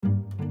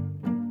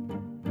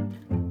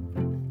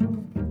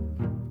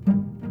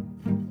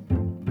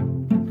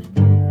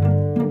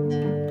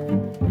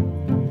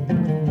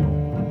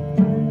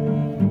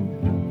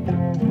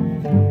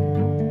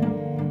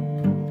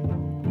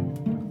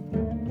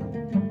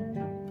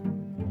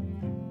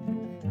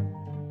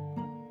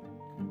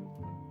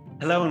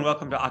Hello and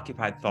welcome to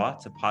Occupied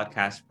Thoughts, a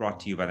podcast brought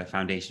to you by the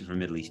Foundation for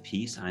Middle East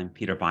Peace. I'm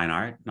Peter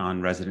Beinart,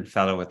 non-resident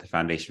fellow at the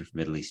Foundation for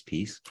Middle East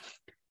Peace.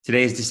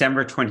 Today is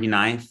December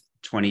 29th,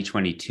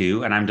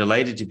 2022, and I'm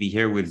delighted to be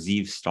here with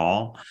Ziv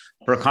Stall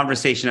for a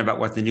conversation about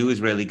what the new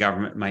Israeli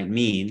government might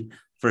mean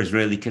for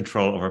Israeli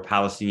control over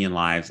Palestinian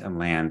lives and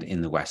land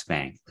in the West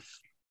Bank.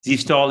 Ziv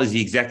Stall is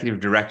the executive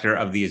director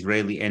of the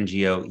Israeli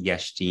NGO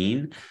Yesh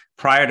Din.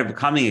 Prior to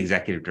becoming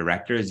executive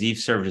director, Ziv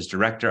served as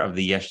director of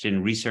the Yesh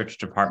Din Research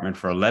Department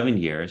for 11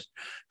 years,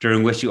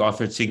 during which he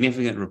authored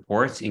significant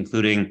reports,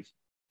 including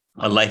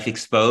A Life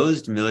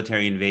Exposed,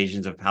 Military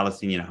Invasions of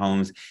Palestinian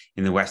Homes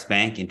in the West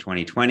Bank in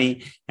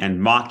 2020,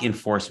 and Mock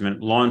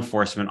Enforcement, Law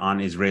Enforcement on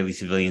Israeli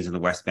Civilians in the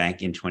West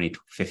Bank in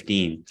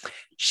 2015.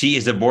 She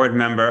is a board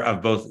member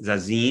of both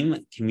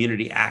Zazim,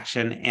 Community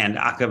Action, and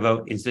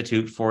Akavot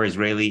Institute for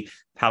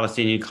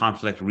Israeli-Palestinian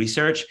Conflict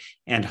Research,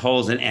 and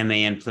holds an MA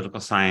in Political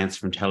Science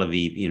from Tel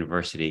Aviv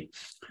University.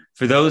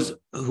 For those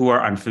who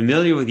are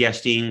unfamiliar with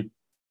Yesh Din,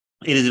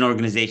 it is an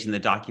organization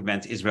that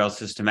documents Israel's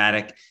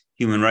systematic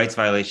human rights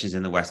violations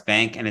in the West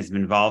Bank and has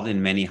been involved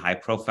in many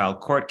high-profile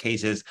court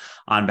cases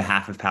on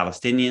behalf of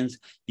Palestinians.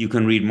 You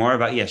can read more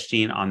about Yesh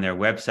Din on their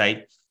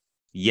website,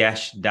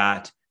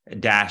 yesh-din.org.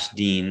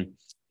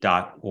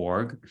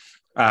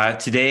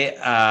 Today,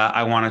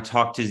 I want to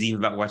talk to Ziv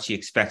about what she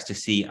expects to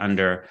see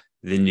under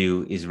the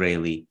new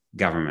Israeli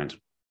government.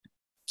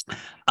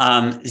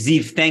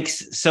 Ziv,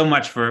 thanks so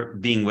much for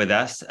being with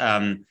us.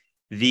 Benjamin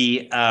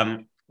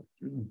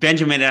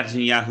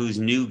Netanyahu's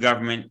new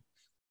government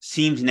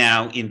seems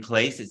now in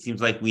place. It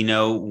seems like we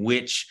know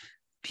which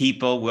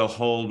people will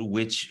hold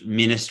which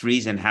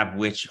ministries and have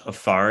which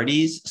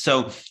authorities.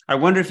 So I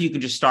wonder if you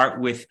could just start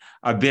with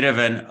a bit of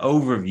an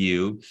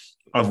overview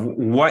of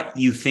what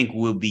you think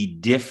will be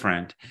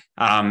different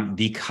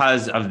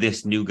because of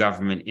this new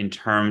government in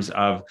terms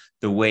of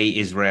the way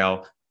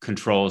Israel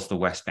controls the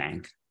West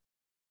Bank.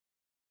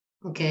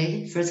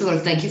 Okay, first of all,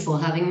 thank you for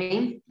having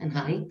me, and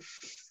hi.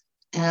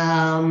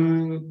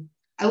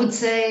 I would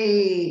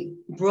say,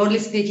 broadly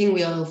speaking,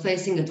 we are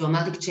facing a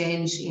dramatic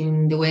change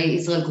in the way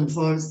Israel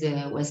controls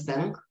the West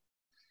Bank.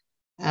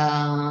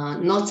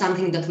 Not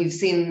something that we've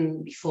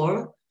seen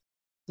before.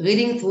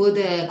 Reading through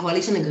the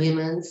coalition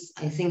agreements,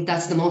 I think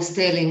that's the most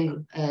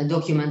telling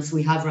documents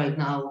we have right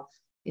now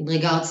in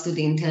regards to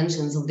the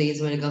intentions of the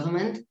Israeli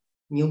government,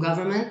 new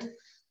government.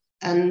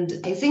 And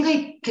I think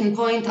I can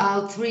point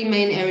out three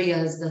main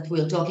areas that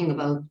we're talking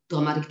about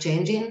dramatic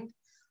change in.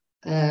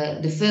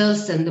 The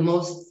first and the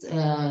most,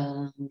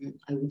 I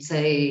would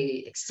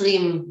say,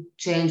 extreme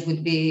change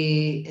would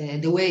be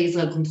the way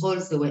Israel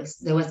controls the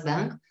West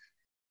Bank.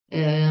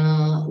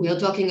 We are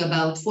talking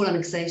about full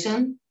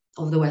annexation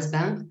of the West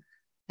Bank.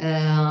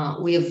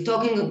 We have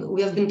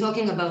been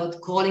talking about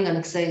crawling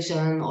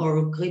annexation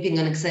or creeping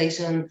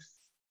annexation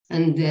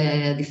and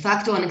de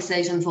facto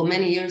annexation for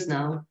many years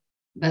now.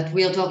 But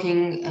we are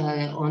talking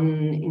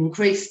on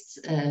increased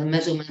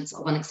measurements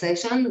of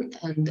annexation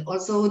and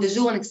also de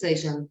jure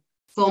annexation,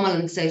 formal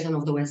annexation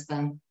of the West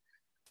Bank.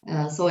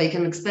 So I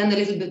can expand a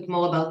little bit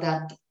more about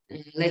that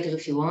later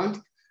if you want.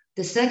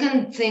 The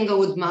second thing I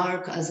would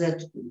mark as a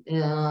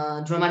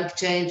dramatic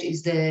change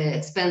is the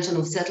expansion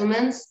of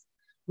settlements.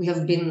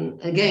 We've been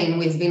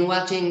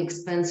watching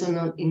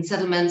expansion in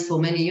settlements for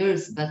many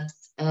years, but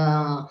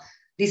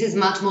this is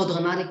much more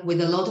dramatic with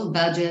a lot of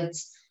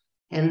budgets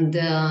and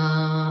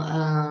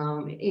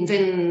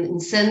even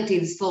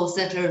incentives for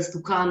settlers to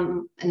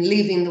come and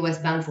live in the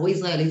West Bank, for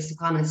Israelis to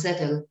come and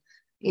settle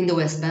in the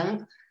West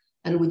Bank.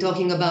 And we're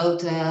talking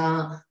about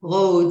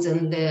roads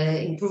and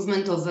the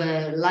improvement of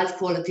life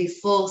quality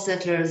for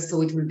settlers,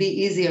 so it will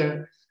be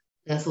easier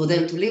for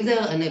them to live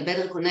there and a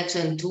better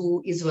connection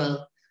to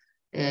Israel,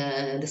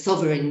 the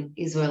sovereign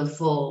Israel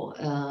for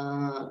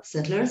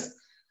settlers.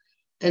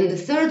 And the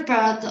third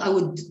part I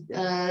would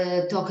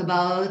talk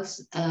about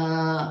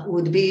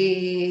would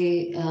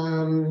be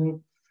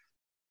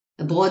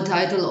a broad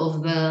title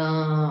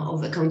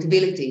of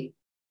accountability.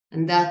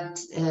 And that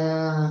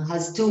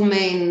has two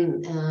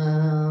main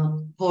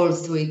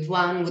poles to it.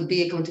 One would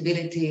be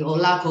accountability or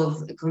lack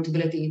of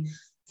accountability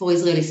for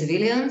Israeli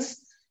civilians.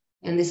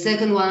 And the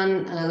second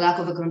one, lack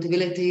of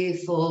accountability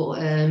for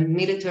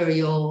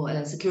military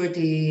or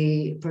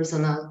security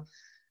personnel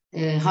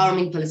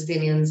harming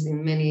Palestinians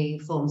in many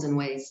forms and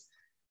ways.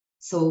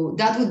 So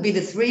that would be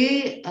the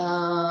three.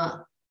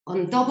 On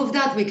top of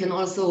that, we can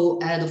also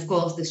add, of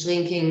course, the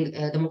shrinking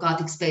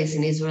democratic space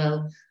in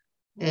Israel,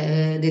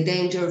 the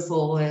danger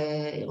for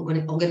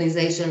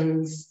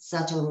organizations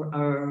such as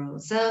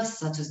ourselves,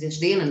 such as Yesh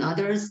Din and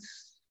others,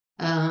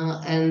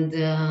 and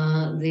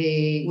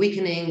the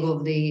weakening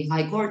of the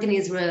High Court in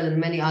Israel and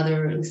many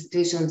other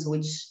institutions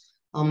which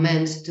are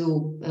meant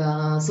to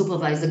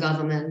supervise the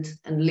government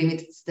and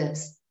limit its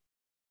steps.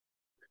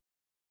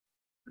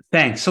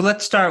 Thanks. So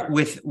let's start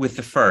with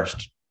the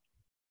first.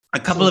 A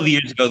couple of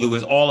years ago, there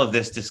was all of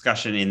this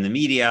discussion in the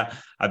media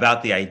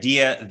about the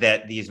idea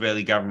that the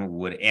Israeli government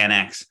would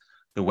annex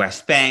the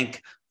West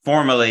Bank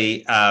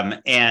formally,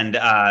 and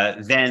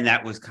then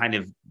that was kind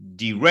of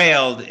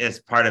derailed as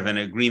part of an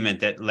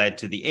agreement that led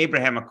to the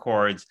Abraham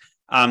Accords.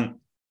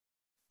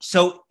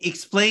 So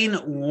explain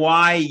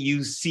why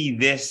you see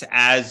this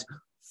as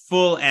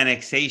full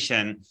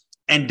annexation,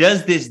 and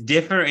does this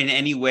differ in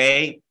any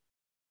way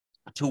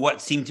to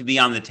what seemed to be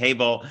on the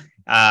table?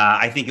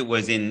 I think it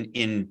was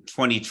in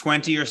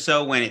 2020 or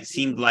so when it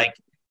seemed like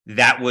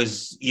that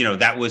was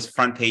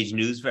front page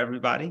news for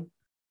everybody.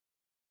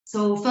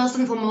 So first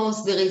and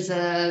foremost, there is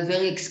a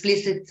very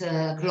explicit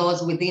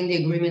clause within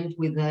the agreement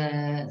with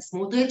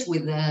Smotrich,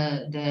 with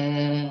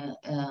the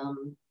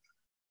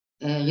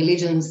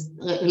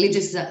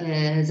religious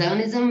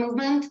Zionism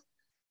movement,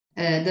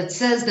 that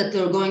says that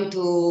they're going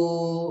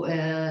to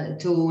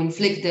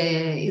inflict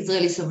the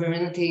Israeli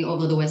sovereignty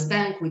over the West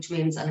Bank, which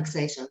means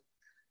annexation.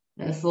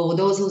 For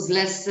those who's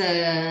less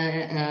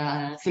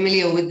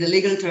familiar with the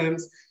legal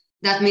terms,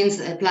 that means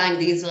applying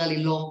the Israeli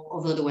law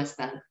over the West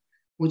Bank,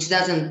 which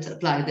doesn't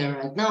apply there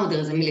right now. There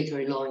is a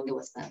military law in the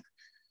West Bank.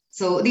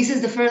 So this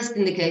is the first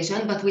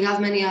indication, but we have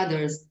many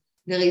others.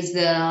 There is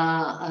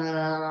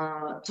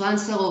the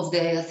transfer of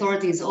the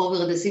authorities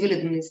over the civil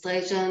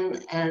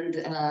administration and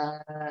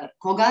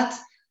COGAT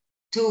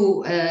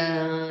to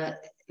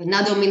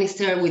another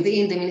minister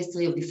within the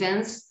Ministry of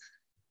Defense.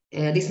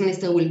 This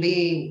minister will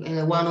be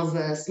one of,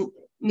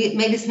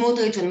 maybe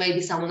Smotrich and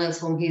maybe someone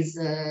else from his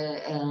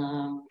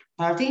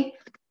party.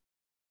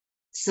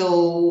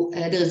 So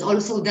there is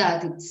also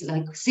that, it's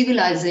like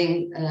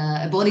civilizing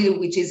a body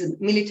which is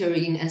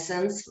military in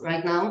essence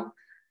right now,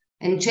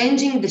 and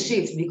changing the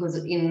shift, because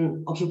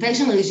in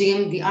occupation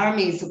regime, the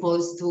army is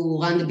supposed to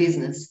run the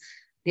business.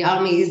 The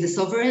army is the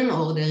sovereign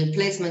or the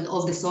replacement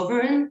of the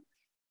sovereign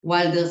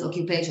while there's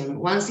occupation.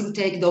 Once you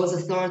take those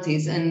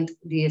authorities and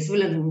the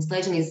civil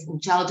administration is in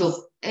charge of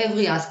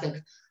every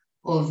aspect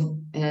of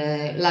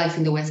life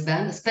in the West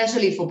Bank,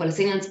 especially for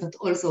Palestinians, but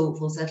also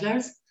for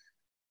settlers,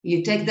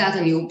 you take that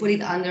and you put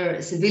it under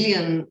a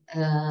civilian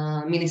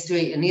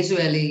ministry, an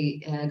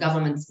Israeli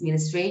government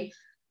ministry.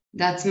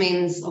 That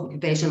means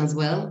occupation as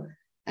well.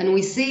 And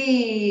we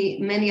see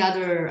many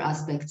other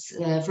aspects.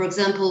 For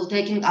example,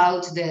 taking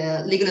out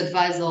the legal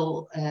advisor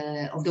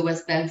of the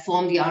West Bank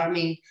from the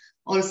army,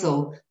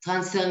 also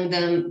transferring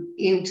them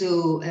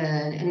into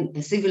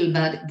a civil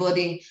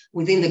body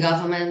within the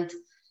government,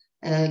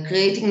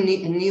 creating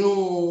a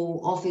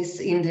new office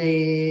in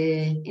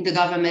the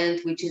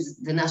government, which is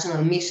the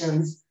National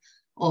Missions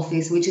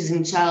Office, which is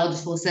in charge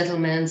for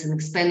settlements and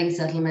expanding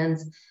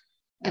settlements.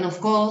 And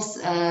of course,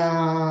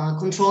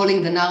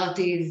 controlling the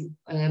narrative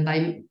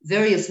by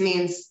various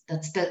means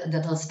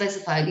that are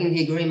specified in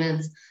the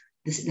agreements,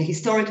 the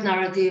historic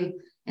narrative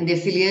and the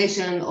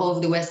affiliation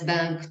of the West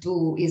Bank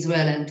to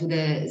Israel and to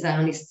the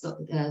Zionist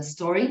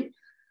story.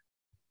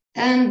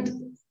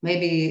 And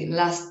maybe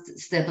last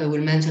step I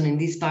will mention in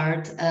this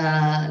part,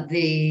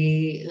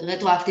 the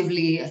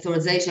retroactively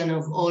authorization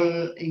of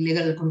all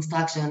illegal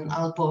construction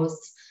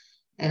outposts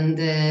and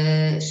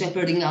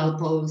shepherding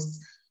outposts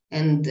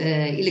and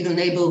illegal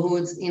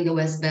neighborhoods in the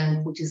West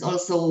Bank, which is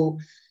also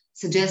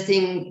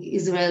suggesting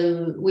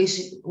Israel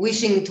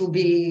wishing to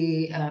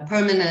be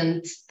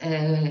permanent,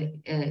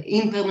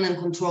 in permanent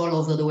control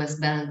over the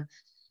West Bank,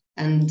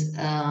 and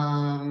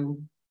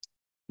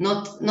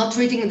not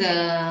treating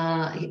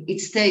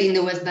its stay in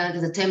the West Bank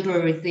as a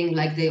temporary thing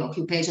like the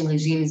occupation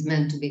regime is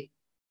meant to be.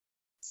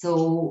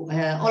 So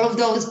all of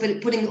those,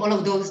 putting all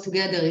of those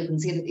together, you can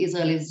see that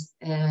Israel is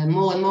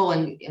more and more,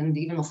 and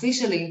even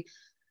officially,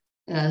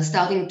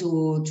 starting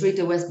to treat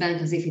the West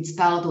Bank as if it's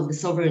part of the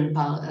sovereign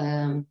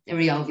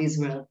area of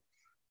Israel.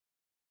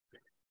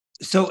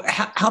 So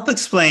help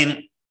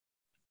explain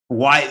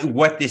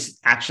what this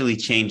actually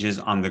changes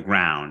on the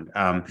ground.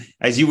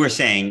 As you were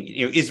saying,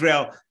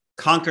 Israel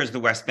conquers the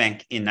West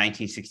Bank in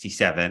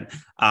 1967.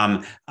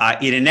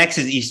 It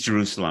annexes East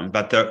Jerusalem,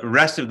 but the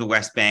rest of the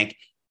West Bank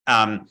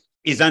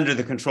is under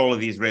the control of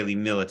the Israeli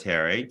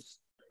military.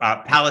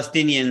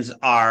 Palestinians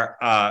are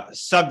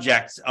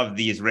subjects of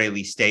the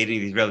Israeli state and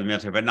the Israeli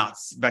military,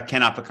 but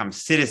cannot become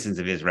citizens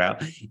of Israel.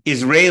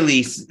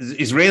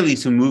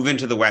 Israelis who move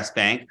into the West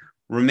Bank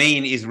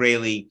remain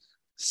Israeli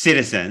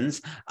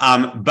citizens,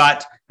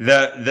 but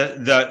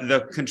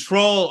the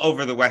control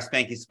over the West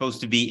Bank is supposed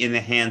to be in the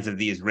hands of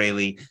the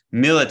Israeli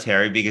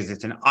military because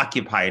it's an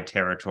occupied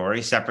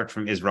territory separate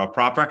from Israel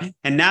proper.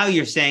 And now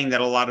you're saying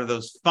that a lot of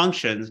those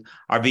functions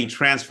are being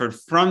transferred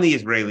from the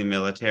Israeli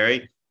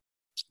military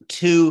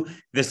to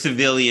the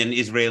civilian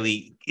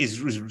Israeli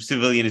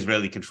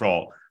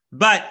control.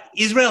 But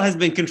Israel has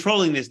been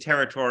controlling this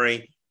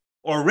territory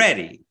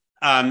already.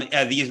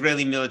 The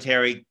Israeli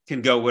military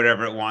can go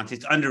wherever it wants.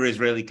 It's under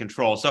Israeli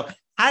control. So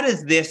how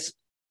does this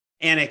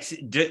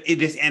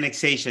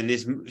annexation,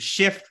 this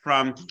shift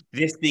from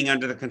this being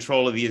under the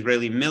control of the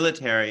Israeli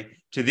military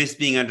to this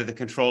being under the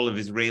control of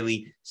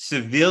Israeli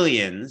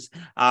civilians,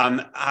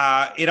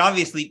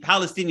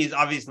 Palestinians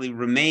obviously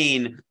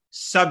remain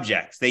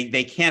subjects.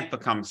 They can't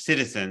become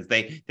citizens.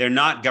 They're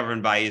not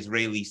governed by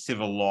Israeli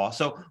civil law.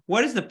 So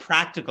what is the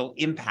practical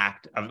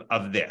impact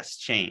of this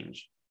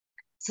change?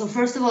 So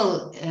first of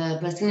all,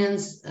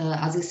 Palestinians,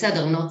 as I said,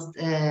 are not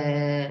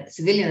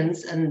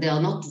civilians, and they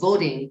are not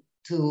voting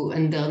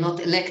and they're not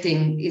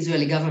electing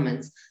Israeli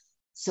governments.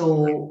 So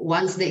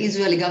once the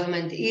Israeli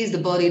government is the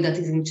body that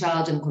is in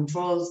charge and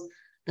controls,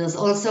 there's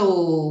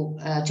also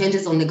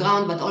changes on the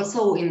ground, but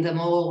also in the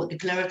more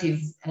declarative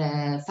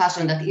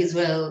fashion that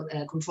Israel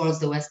controls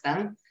the West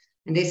Bank.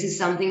 And this is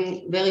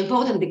something very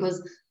important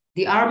because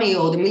the army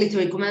or the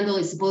military commander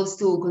is supposed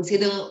to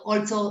consider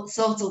all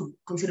sorts of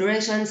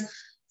considerations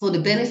for the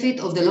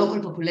benefit of the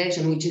local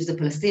population, which is the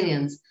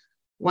Palestinians.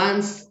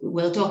 Once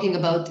we're talking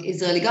about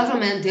Israeli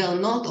government, they are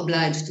not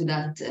obliged to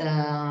that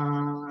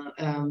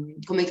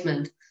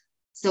commitment.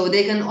 So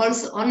they can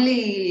also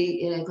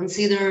only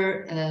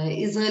consider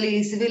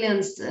Israeli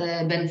civilians'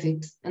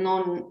 benefit and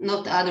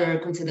not other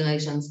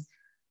considerations.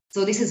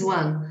 So this is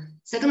one.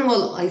 Second of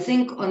all, I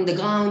think on the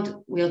ground,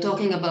 we are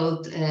talking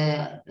about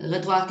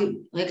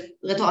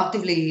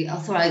retroactively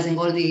authorizing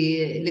all the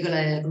illegal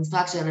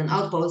construction and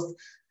outposts.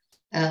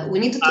 We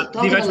need to talk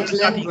about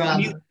land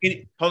grab.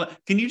 Hold on.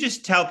 Can you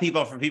just tell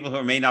people, for people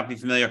who may not be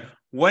familiar,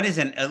 what is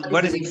an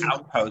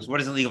outpost? What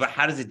is illegal? But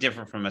how does it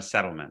differ from a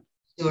settlement?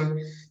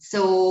 Sure.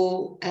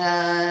 So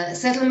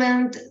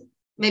settlement,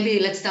 maybe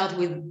let's start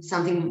with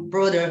something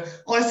broader.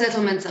 All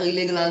settlements are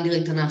illegal under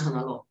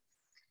international law.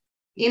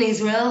 In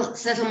Israel,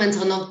 settlements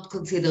are not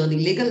considered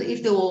illegal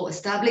if they were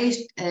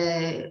established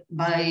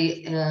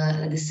by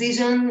a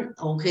decision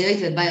or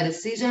created by a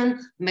decision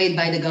made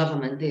by the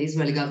government, the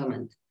Israeli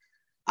government.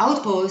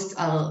 Outposts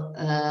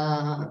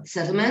are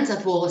settlements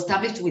that were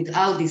established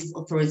without this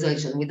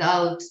authorization,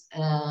 without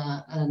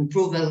an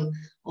approval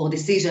or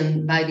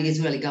decision by the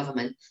Israeli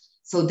government.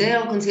 So they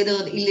are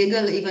considered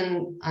illegal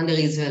even under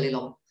Israeli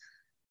law.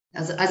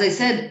 As I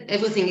said,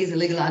 everything is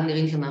illegal under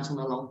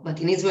international law,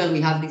 but in Israel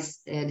we have this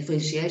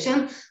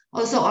differentiation.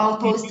 Also,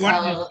 outposts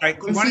are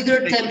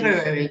considered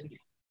temporary.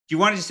 Do you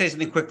want to just say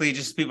something quickly,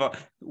 just people,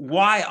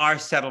 why are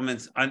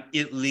settlements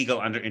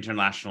illegal under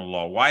international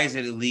law? Why is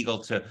it illegal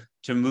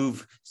to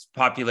move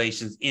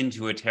populations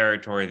into a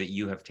territory that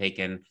you have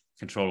taken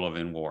control of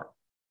in war?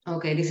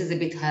 Okay, this is a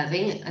bit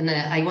heavy, and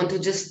I want to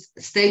just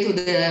state to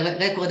the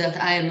record that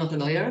I am not a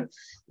lawyer,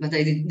 but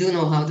I do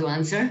know how to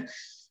answer.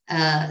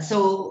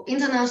 So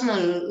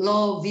international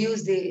law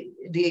views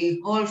the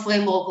whole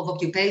framework of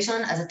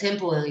occupation as a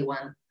temporary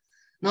one,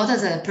 not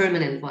as a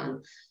permanent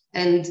one.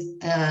 And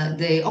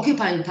the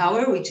occupying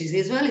power, which is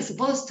Israel, is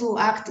supposed to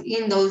act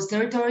in those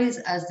territories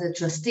as the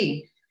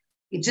trustee.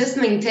 It just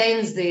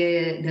maintains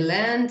the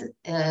land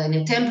in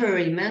a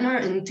temporary manner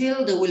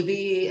until there will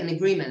be an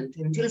agreement,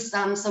 until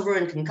some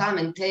sovereign can come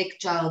and take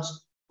charge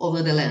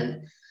over the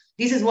land.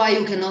 This is why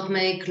you cannot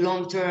make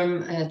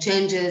long-term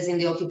changes in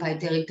the occupied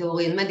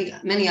territory and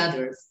many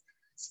others.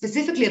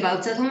 Specifically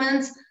about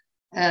settlements,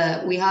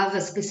 we have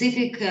a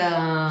specific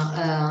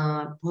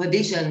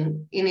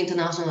prohibition in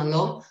international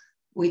law,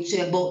 which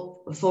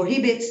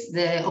prohibits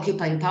the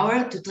occupying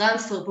power to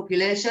transfer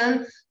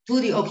population to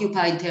the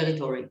occupied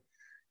territory.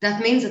 That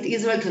means that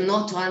Israel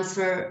cannot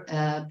transfer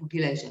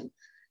population.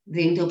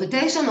 The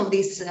interpretation of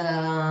this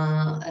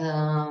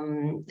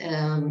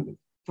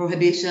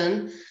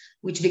prohibition,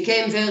 which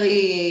became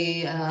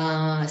very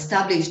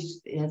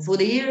established through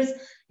the years,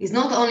 is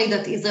not only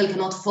that Israel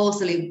cannot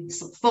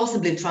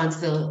forcibly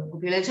transfer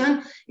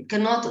population, it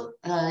cannot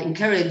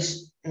encourage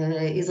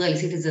Israeli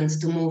citizens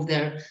to move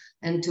there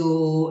and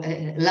to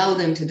allow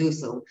them to do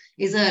so.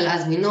 Israel,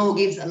 as we know,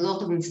 gives a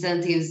lot of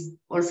incentives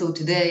also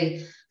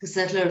today to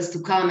settlers to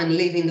come and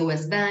live in the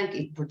West Bank.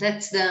 It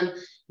protects them,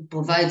 it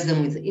provides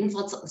them with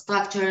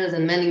infrastructures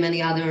and many,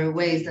 many other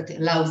ways that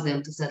allows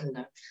them to settle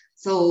there.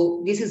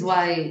 So this is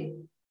why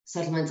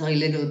settlements are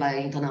illegal by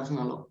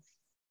international law.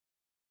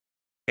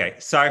 Okay,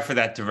 sorry for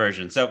that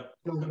diversion. So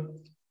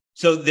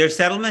there's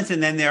settlements,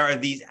 and then there are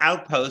these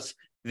outposts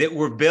that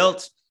were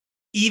built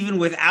even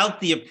without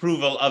the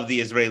approval of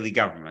the Israeli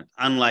government,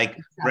 unlike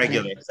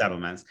regular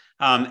settlements.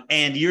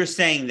 And you're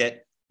saying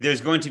that there's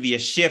going to be a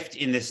shift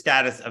in the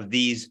status of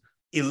these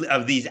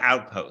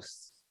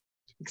outposts.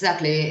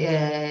 Exactly.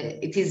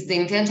 It is the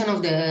intention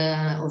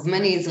of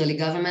many Israeli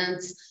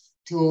governments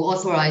to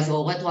authorize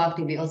or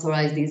retroactively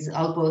authorize these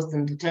outposts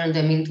and to turn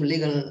them into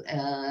legal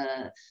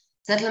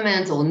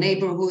settlements or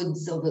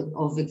neighborhoods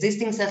of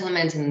existing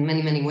settlements in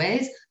many, many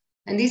ways.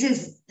 And this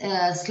is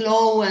a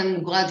slow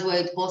and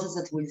gradual process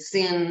that we've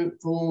seen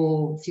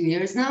for a few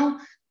years now.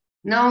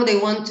 Now they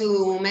want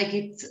to make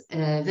it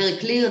very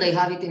clear, they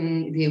have it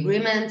in the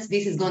agreements,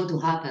 this is going to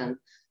happen.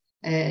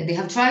 They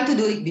have tried to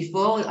do it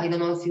before. I don't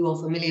know if you are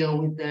familiar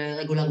with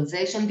the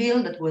regularization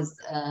bill that was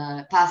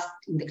passed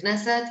in the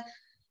Knesset.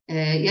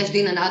 Yesh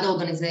Din and other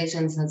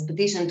organizations has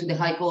petitioned to the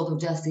High Court of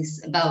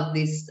Justice about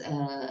this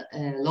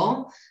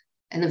law.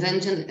 And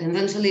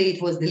eventually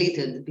it was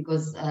deleted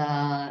because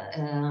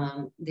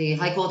the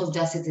High Court of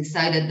Justice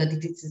decided that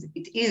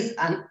it is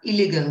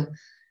illegal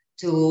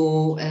to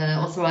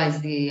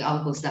authorize the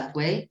outpost that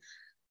way.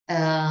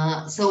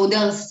 So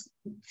there's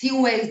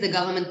few ways the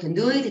government can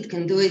do it. It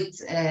can do it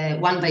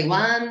one by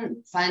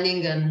one,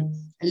 finding a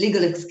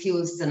legal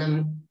excuse, and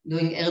I'm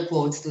doing air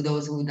quotes to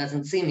those who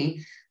doesn't see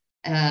me,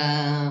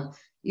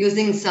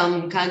 using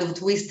some kind of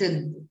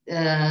twisting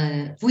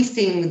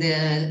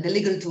the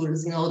legal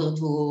tools in order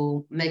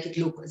to make it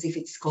look as if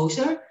it's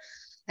kosher.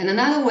 And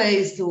another way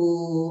is to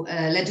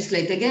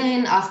legislate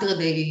again after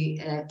they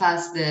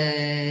pass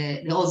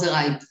the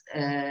override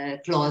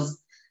clause,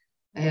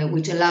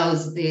 which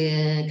allows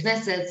the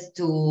Knesset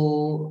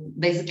to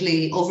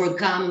basically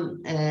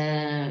overcome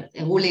a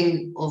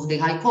ruling of the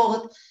High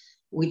Court,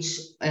 which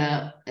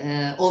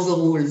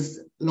overrules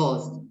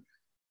laws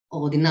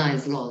or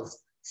denies laws.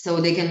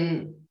 So they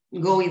can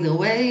go either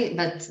way,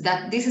 but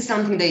this is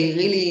something they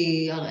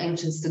really are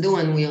anxious to do,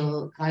 and we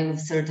are kind of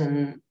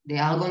certain they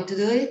are going to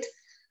do it.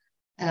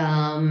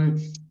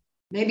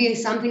 Maybe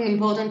something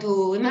important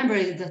to remember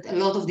is that a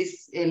lot of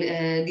these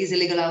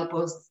illegal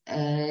outposts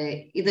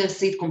either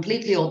sit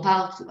completely or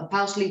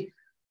partially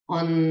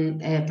on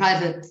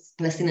private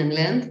Palestinian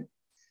land.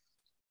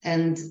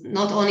 And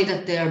not only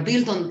that they are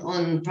built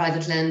on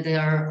private land,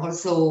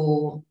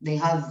 they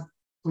have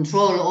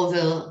control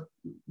over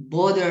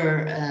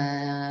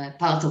broader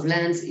parts of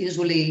lands,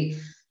 usually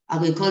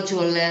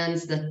agricultural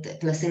lands that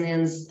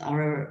Palestinians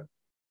are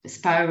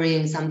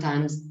aspiring,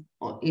 sometimes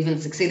or even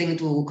succeeding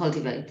to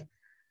cultivate.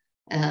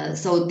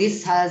 So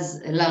this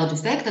has a large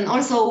effect. And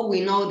also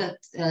we know that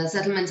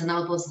settlements and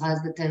outposts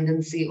has the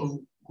tendency of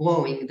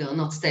growing. They're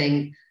not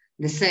staying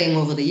the same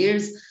over the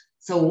years.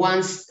 So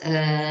once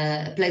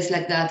a place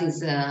like that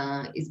is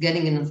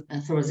getting an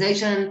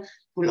authorization,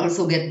 we'll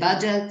also get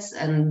budgets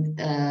and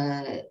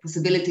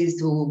possibilities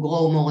to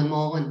grow more and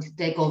more and to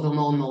take over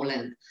more and more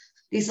land.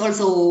 This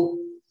also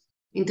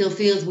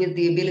interferes with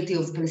the ability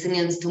of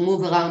Palestinians to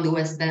move around the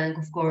West Bank.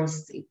 Of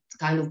course, it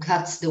kind of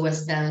cuts the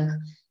West Bank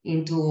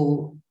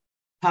into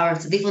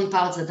different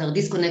parts that are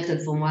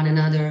disconnected from one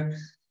another.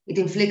 It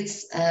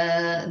inflicts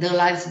their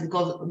lives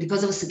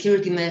because of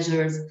security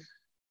measures.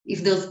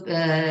 If there's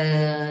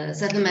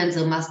settlements,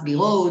 there must be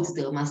roads,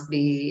 there must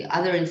be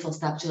other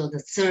infrastructure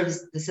that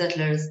serves the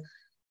settlers.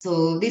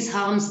 So this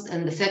harms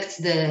and affects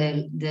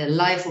the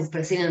life of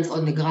Palestinians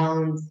on the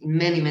ground in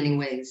many, many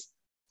ways.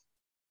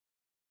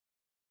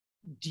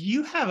 Do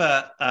you have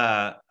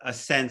a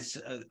sense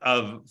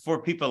of, for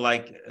people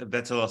like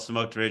Bezalel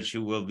Smotrich,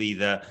 who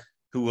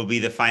will be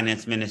the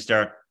finance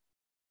minister,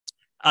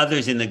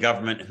 others in the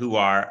government who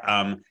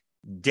are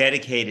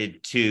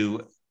dedicated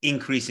to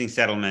increasing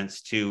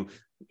settlements, to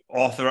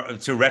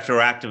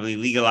retroactively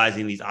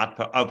legalizing these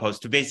outposts,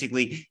 to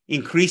basically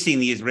increasing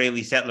the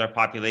Israeli settler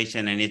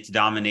population and its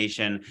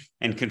domination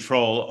and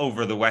control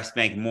over the West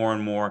Bank more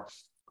and more,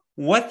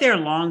 what their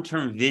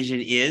long-term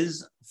vision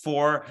is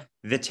for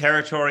the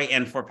territory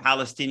and for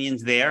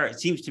Palestinians there? It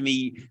seems to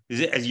me,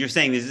 as you're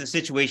saying, there's a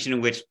situation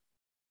in which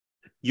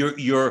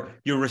you're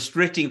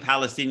restricting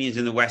Palestinians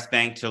in the West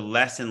Bank to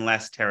less and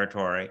less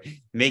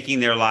territory, making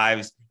their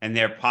lives and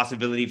their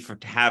possibility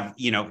to have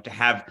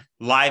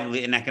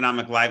an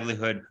economic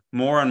livelihood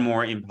more and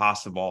more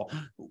impossible.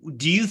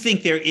 Do you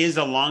think there is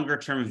a longer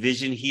term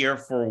vision here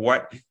for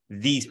what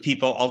these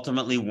people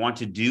ultimately want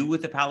to do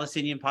with the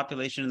Palestinian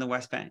population in the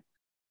West Bank?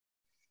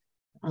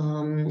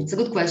 It's a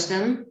good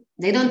question.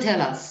 They don't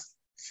tell us,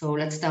 so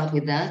let's start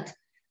with that.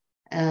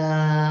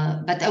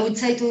 But I would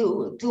say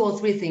two or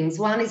three things.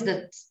 One is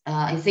that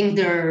I think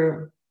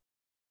their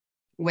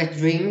wet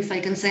dream, if I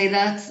can say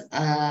that,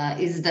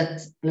 is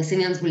that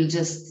Palestinians will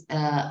just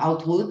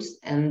outroot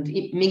and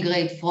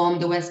migrate from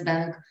the West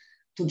Bank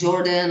to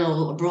Jordan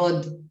or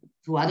abroad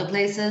to other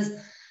places,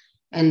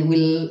 and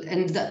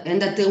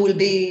that there will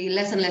be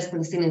less and less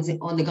Palestinians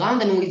on the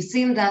ground. And we've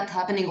seen that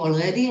happening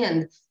already.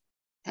 And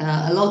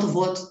a lot of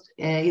what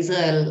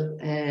Israel,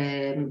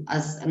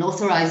 as an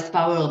authorized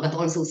power, but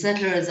also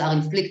settlers, are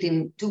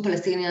inflicting to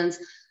Palestinians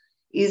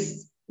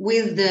is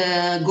with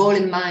the goal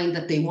in mind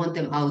that they want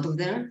them out of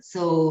there.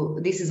 So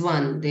this is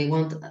one. They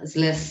want as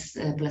less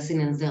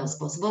Palestinians there as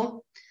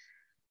possible.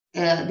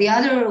 The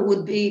other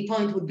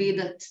point would be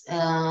that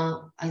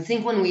I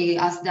think when we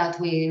ask that,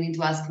 we need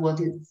to ask what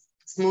is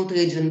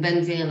Smotrich and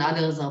Ben-Gvir and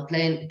others are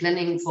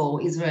planning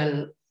for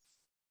Israel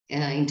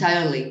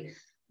entirely,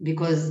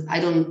 because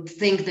I don't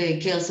think they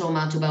care so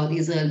much about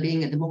Israel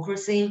being a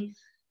democracy,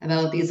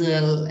 about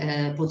Israel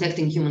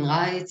protecting human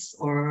rights,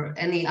 or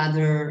any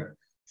other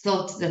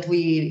thought that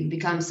we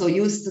become so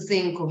used to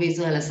think of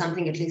Israel as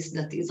something at least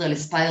that Israel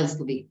aspires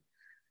to be.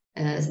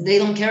 They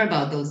don't care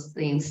about those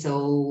things.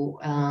 So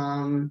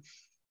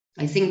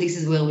I think this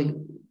is where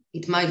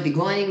it might be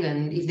going,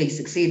 and if they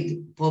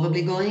succeed,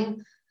 probably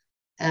going.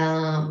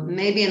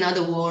 Maybe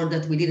another word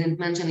that we didn't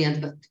mention yet,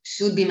 but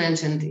should be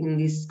mentioned in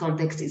this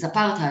context, is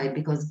apartheid,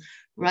 because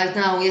right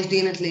now Yesh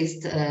Din at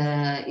least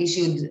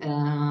issued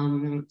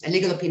a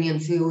legal opinion a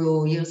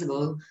few years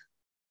ago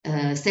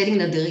stating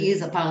that there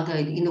is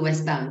apartheid in the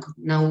West Bank.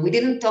 Now, we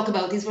didn't talk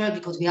about Israel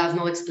because we have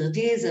no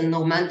expertise and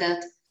no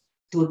mandate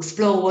to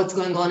explore what's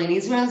going on in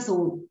Israel,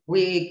 so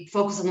we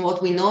focus on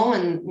what we know,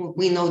 and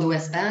we know the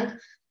West Bank,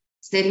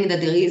 stating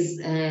that there is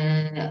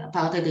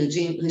apartheid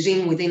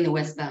regime within the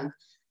West Bank.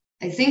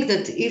 I think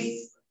that if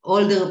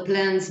all their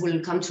plans will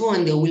come true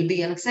and there will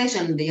be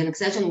annexation, the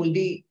annexation will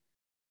be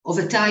of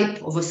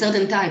a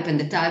certain type, and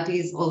the type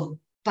is of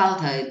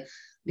apartheid,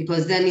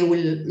 because then you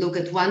will look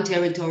at one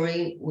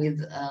territory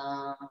with,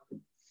 I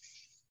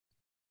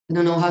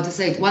don't know how to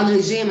say it, one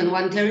regime and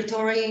one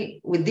territory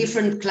with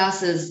different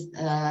classes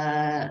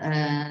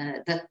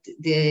that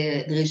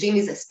the regime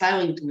is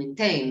aspiring to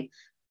maintain,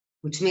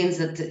 which means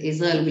that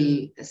Israel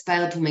will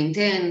aspire to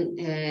maintain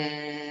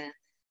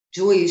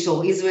Jewish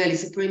or Israeli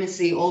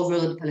supremacy over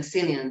the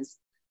Palestinians.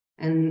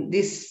 And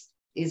this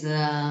is,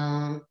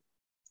 I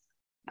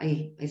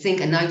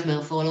think, a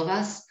nightmare for all of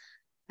us,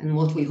 and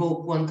what we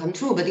hope won't come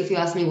true. But if you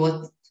ask me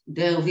what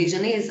their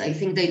vision is, I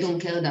think they don't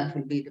care that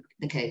will be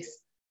the case.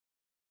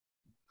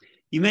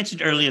 You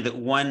mentioned earlier that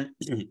one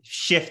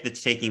shift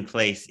that's taking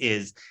place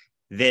is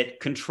that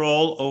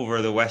control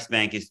over the West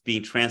Bank is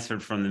being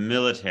transferred from the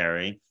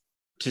military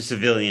to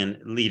civilian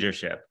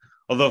leadership.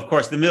 Although, of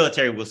course, the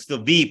military will still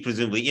be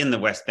presumably in the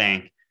West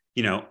Bank,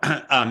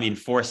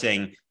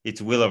 enforcing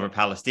its will over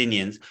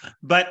Palestinians.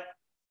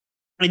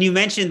 And you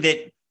mentioned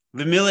that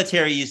the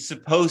military is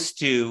supposed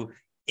to,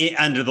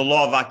 under the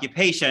law of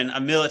occupation, a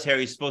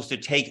military is supposed to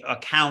take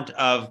account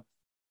of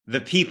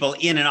the people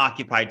in an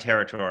occupied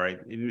territory,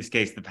 in this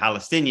case, the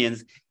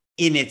Palestinians,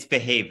 in its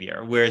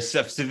behavior, whereas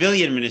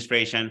civilian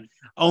administration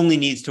only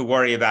needs to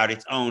worry about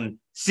its own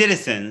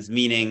citizens,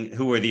 meaning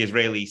who are the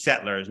Israeli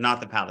settlers, not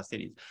the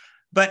Palestinians.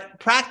 But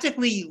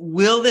practically,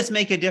 will this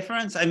make a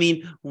difference? I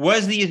mean,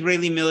 was the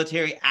Israeli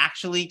military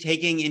actually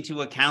taking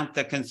into account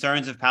the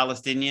concerns of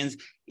Palestinians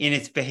in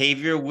its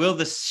behavior? Will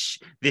this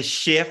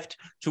shift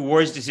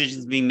towards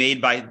decisions being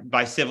made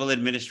by civil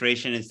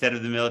administration instead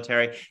of the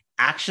military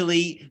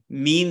actually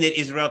mean that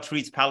Israel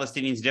treats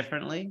Palestinians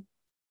differently?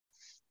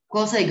 Of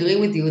course, I agree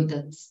with you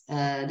that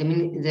the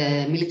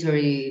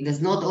military does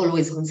not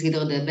always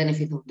consider the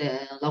benefit of the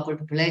local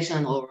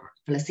population or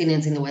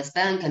Palestinians in the West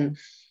Bank, and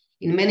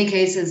in many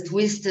cases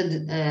twist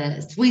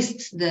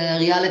the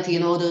reality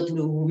in order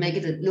to make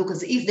it look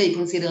as if they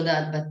consider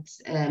that,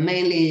 but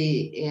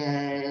mainly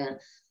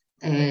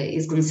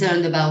is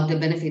concerned about the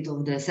benefit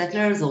of the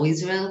settlers or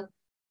Israel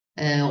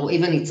or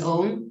even its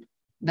own.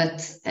 But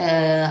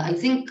I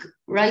think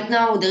right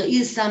now there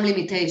is some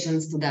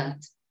limitations to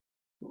that.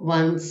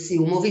 Once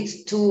you move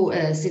it to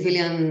a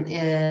civilian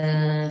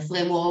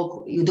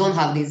framework, you don't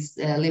have these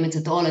limits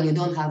at all, and you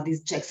don't have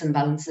these checks and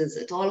balances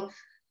at all,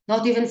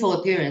 not even for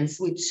appearance,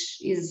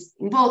 which is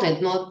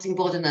important, not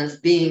important as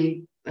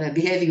being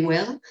behaving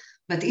well,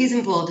 but is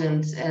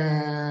important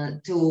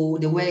to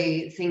the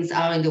way things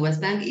are in the West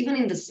Bank, even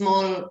in the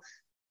small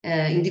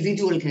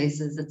individual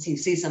cases that you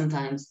see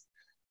sometimes.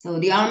 So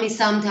the army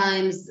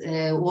sometimes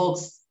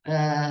works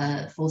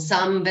for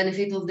some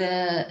benefit of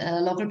the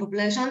local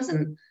populations,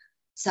 and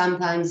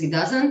sometimes it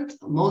doesn't.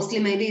 Mostly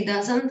maybe it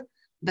doesn't,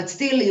 but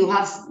still you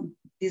have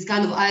these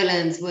kind of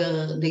islands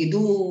where they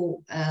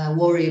do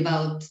worry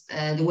about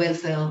the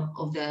welfare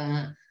of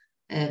the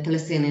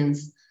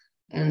Palestinians.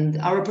 And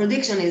our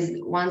prediction is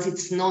once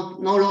it's no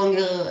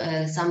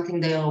longer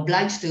something they are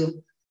obliged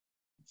to,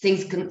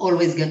 things can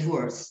always get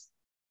worse.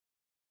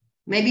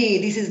 Maybe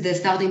this is the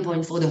starting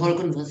point for the whole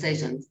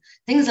conversation.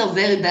 Things are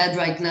very bad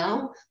right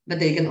now, but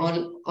they can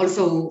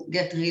also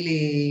get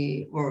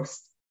really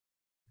worse.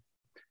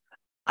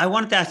 I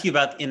wanted to ask you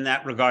about, in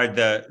that regard,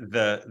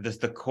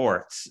 the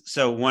courts.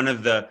 So one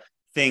of the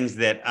things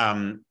that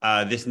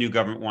this new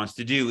government wants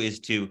to do is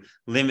to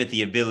limit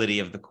the ability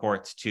of the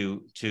courts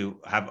to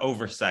have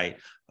oversight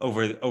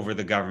over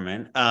the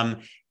government.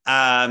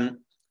 How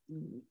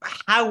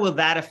will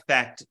that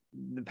affect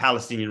the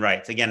Palestinian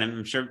rights? Again,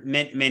 I'm sure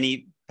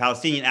many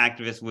Palestinian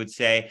activists would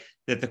say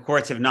that the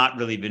courts have not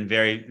really been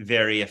very,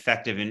 very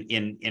effective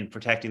in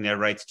protecting their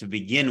rights to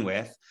begin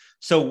with.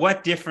 So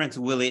what difference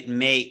will it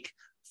make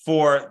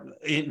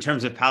in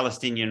terms of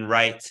Palestinian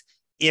rights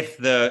if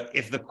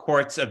the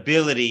court's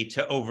ability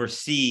to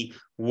oversee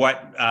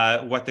what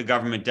the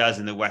government does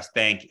in the West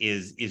Bank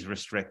is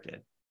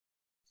restricted?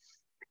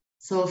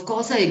 So, of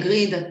course, I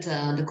agree that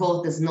the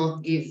court does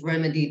not give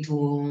remedy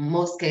to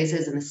most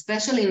cases, and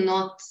especially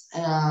not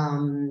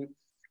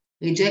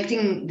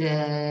rejecting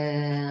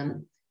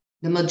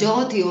the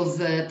majority of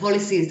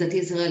policies that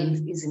Israel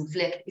is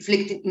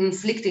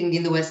inflicting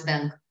in the West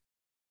Bank.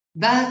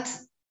 But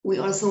we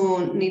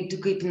also need to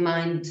keep in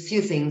mind a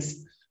few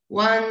things.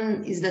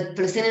 One is that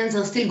Palestinians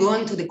are still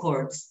going to the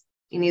courts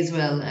in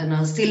Israel and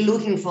are still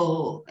looking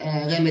for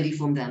a remedy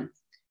from them.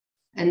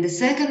 And the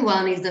second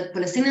one is that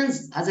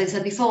Palestinians, as I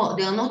said before,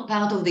 they are not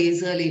part of the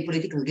Israeli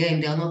political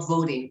game. They are not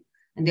voting,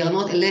 and they are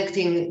not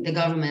electing the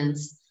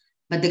governments.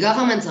 But the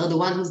governments are the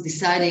ones who's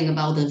deciding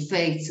about their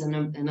fates and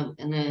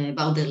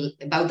about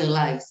their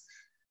lives.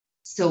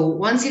 So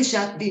once you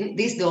shut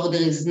this door,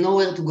 there is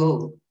nowhere to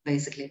go,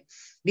 basically.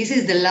 This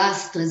is the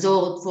last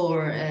resort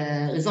for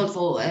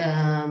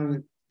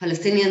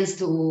Palestinians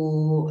to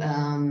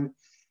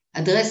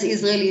address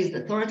Israeli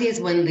authorities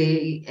when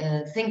they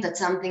think that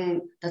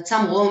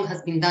some wrong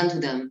has been done to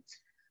them,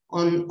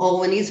 or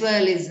when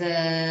Israel is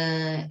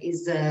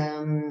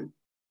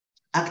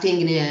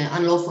acting in an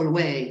unlawful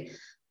way,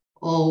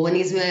 or when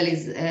Israel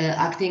is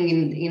acting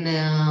in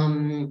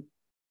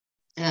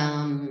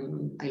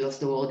I lost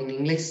the word in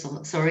English,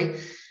 so sorry.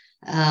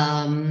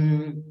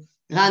 random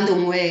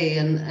way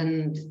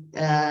and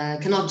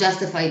cannot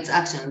justify its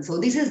action. So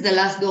this is the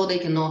last door they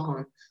can knock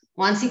on.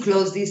 Once you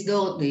close this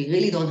door, they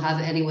really don't have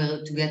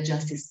anywhere to get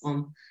justice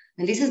from.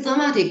 And this is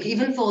dramatic,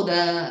 even for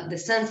the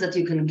sense that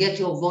you can get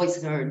your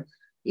voice heard.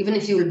 Even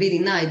if you will be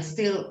denied,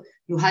 still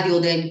you had your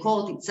day in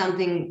court. It's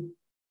something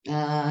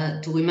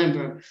to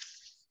remember.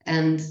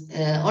 And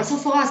also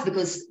for us,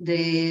 because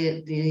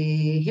the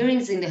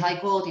hearings in the High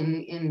Court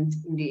on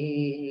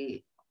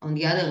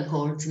the other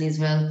courts in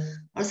Israel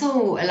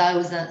also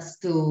allows us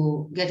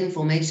to get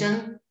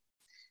information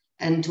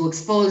and to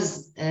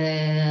expose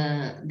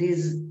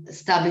these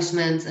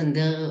establishments and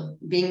their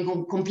being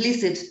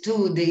complicit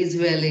to the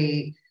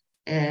Israeli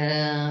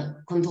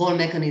control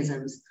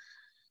mechanisms.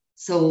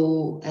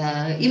 So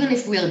even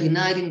if we are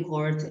denied in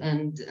court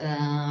and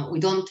we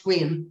don't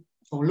win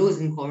or lose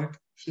in court,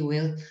 if you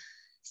will,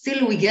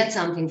 still we get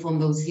something from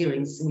those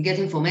hearings. We get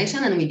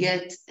information and we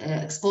get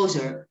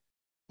exposure.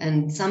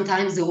 And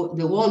sometimes the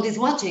world is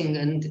watching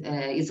and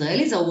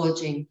Israelis are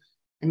watching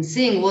and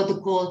seeing what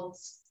the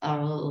courts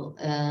are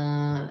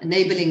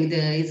enabling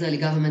the Israeli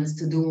governments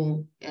to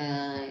do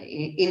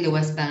in the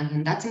West Bank.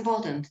 And that's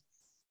important.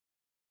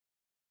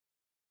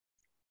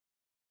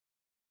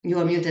 You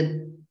are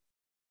muted.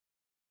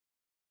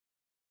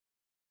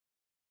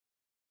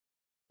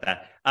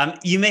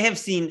 You may have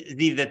seen,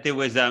 Ziv, that there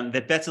was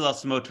that Bezalel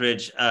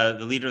Smotrich,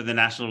 the leader of the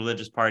National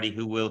Religious Party,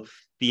 who will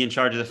be in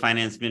charge of the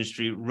finance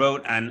ministry,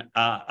 wrote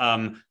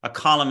a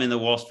column in the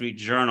Wall Street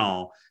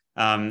Journal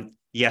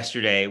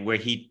yesterday, where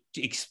he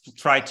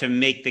tried to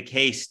make the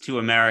case to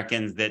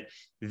Americans that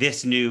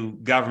this new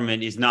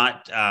government is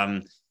not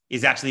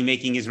is actually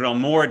making Israel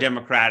more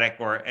democratic,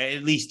 or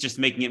at least just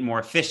making it more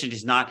efficient.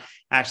 Is not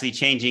actually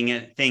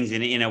changing things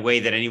in a way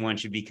that anyone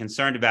should be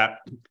concerned about.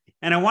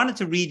 And I wanted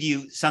to read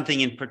you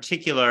something in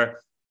particular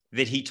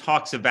that he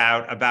talks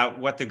about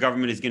what the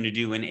government is going to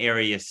do in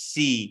Area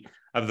C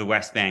of the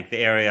West Bank, the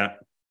area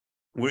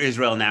where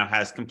Israel now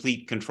has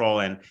complete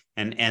control, and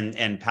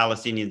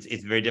Palestinians,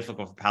 it's very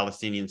difficult for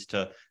Palestinians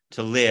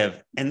to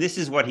live. And this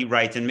is what he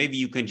writes, and maybe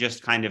you can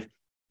just kind of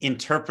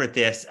interpret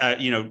this,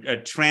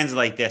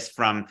 translate this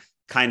from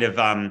kind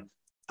of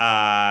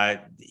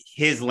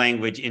his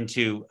language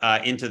into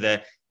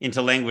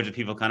language that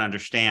people can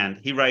understand.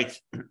 He writes,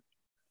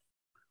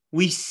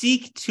 "We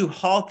seek to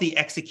halt the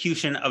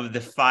execution of the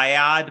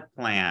Fayad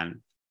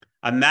Plan,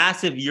 a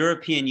massive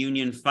European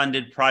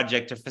Union-funded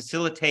project to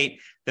facilitate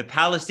the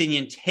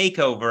Palestinian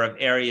takeover of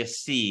Area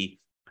C,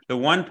 the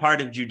one part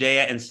of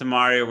Judea and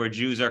Samaria where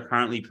Jews are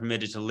currently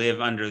permitted to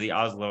live under the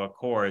Oslo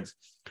Accords.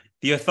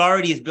 The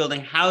authority is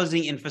building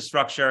housing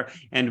infrastructure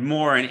and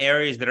more in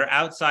areas that are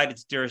outside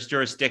its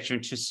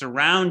jurisdiction to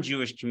surround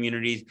Jewish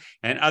communities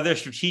and other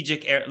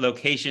strategic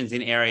locations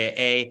in Area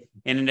A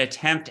in an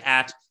attempt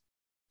at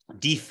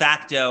de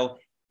facto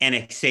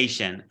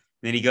annexation."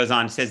 Then he goes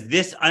on, says,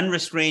 "This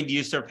unrestrained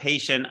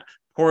usurpation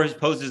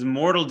poses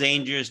mortal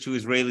dangers to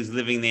Israelis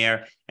living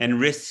there and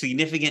risks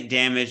significant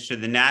damage to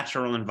the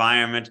natural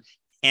environment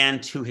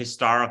and to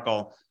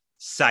historical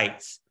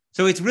sites."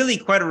 So it's really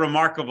quite a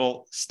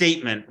remarkable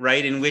statement,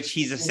 right, in which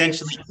he's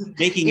essentially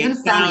making it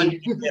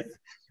sound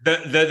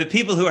the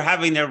people who are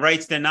having their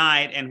rights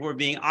denied and who are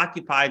being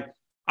occupied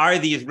are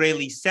the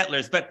Israeli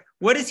settlers. But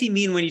what does he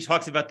mean when he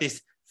talks about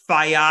this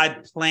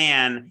Fayad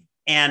Plan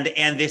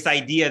and this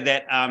idea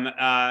that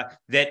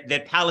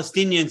that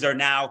Palestinians are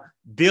now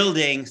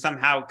building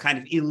somehow kind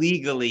of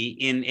illegally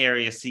in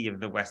Area C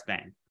of the West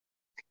Bank?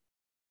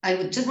 I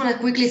would just want to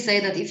quickly say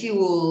that if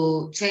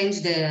you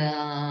change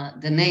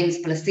the names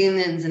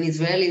Palestinians and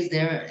Israelis,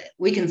 there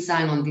we can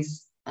sign on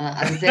this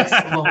as a text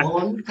of our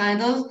own,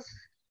 kind of.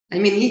 I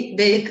mean,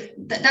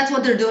 that's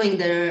what they're doing.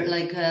 They're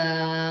like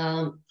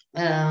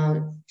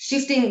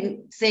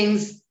shifting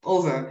things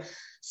over,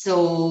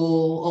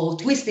 or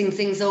twisting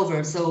things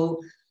over. So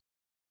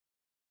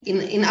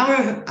in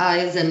our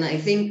eyes, and I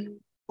think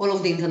all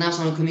of the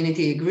international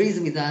community agrees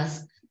with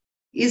us,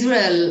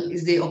 Israel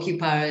is the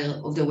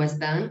occupier of the West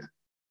Bank.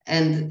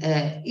 And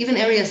even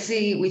Area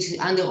C, which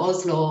under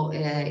Oslo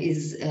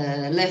is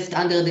left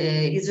under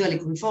the Israeli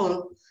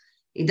control,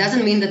 it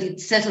doesn't mean that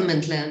it's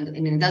settlement land,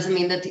 and it doesn't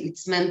mean that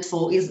it's meant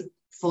for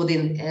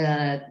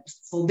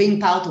being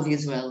part of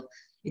Israel.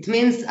 It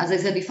means, as I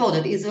said before,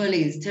 that Israel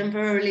is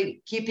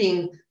temporarily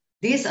keeping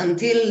this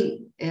until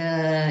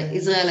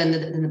Israel and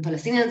the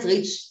Palestinians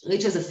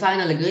reaches a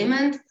final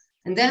agreement,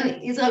 and then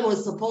Israel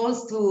was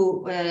supposed to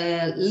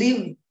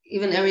leave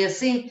even Area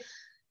C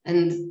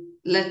and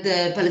let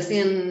the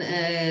Palestinian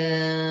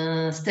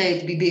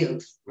state be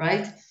built,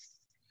 right?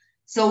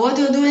 So what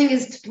they're doing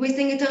is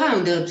twisting it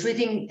around. They're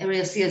treating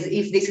Area C as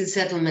if this is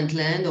settlement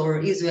land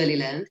or Israeli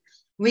land.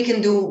 We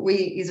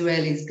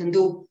Israelis can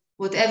do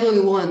whatever we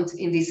want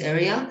in this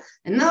area.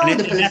 And now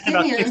the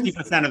Palestinians... That's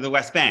about 60% of the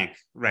West Bank,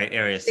 right,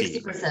 Area C.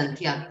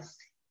 60%, yeah.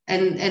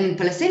 And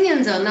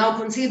Palestinians are now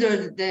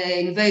considered the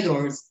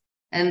invaders.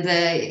 And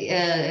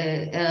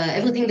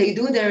everything they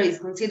do there is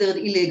considered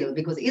illegal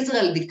because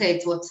Israel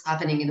dictates what's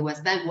happening in the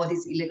West Bank, what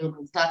is illegal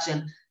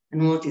construction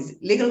and what is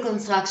legal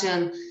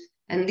construction.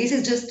 And this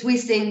is just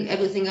twisting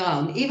everything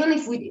around. Even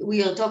if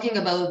we are talking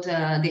about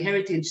the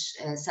heritage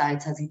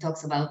sites, as he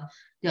talks about,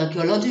 the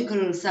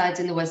archaeological sites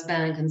in the West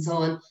Bank and so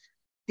on,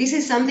 this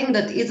is something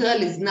that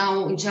Israel is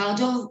now in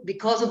charge of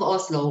because of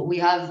Oslo. We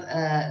have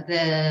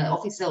the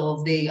officer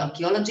of the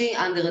archaeology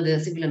under the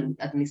civil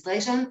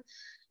administration,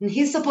 and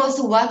he's supposed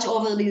to watch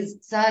over these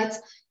sites,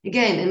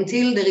 again,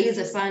 until there is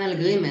a final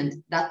agreement.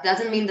 That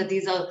doesn't mean that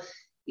these are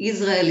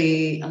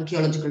Israeli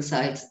archaeological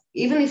sites.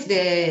 Even if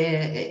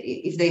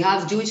they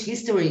have Jewish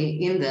history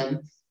in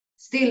them,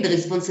 still the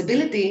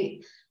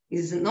responsibility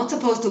is not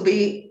supposed to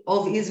be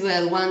of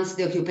Israel once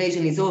the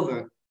occupation is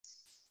over.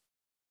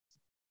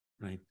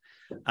 Right.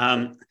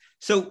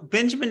 So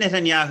Benjamin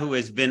Netanyahu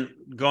has been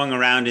going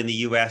around in the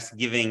US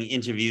giving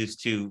interviews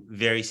to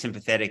very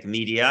sympathetic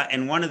media.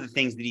 And one of the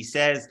things that he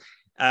says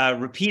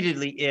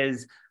repeatedly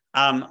is,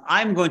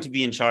 I'm going to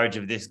be in charge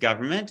of this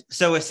government.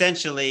 So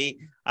essentially,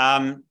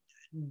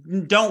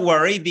 don't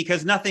worry,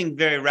 because nothing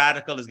very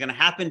radical is going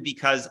to happen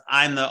because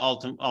I'm the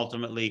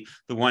ultimately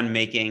the one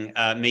making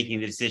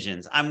the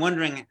decisions. I'm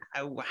wondering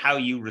how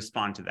you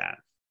respond to that.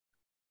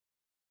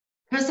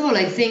 First of all,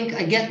 I think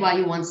I get why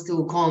he wants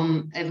to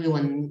calm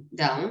everyone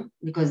down,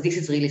 because this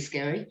is really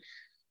scary.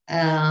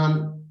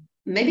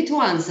 Maybe two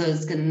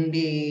answers can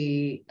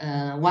be,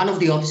 one of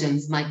the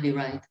options might be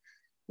right.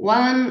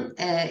 One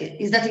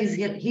is that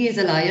he is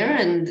a liar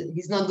and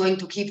he's not going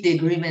to keep the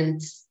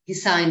agreement he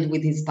signed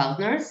with his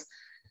partners.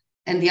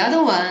 And the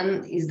other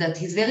one is that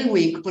he's very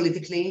weak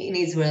politically in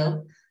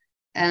Israel.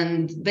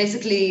 And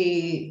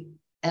basically,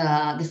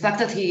 the fact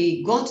that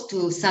he got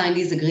to sign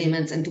these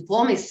agreements and to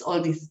promise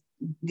all these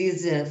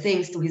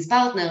things to his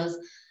partners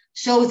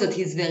shows that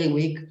he's very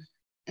weak.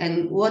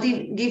 And what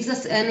it gives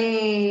us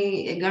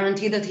any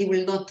guarantee that he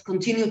will not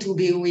continue to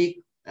be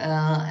weak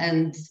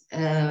and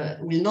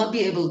will not be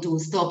able to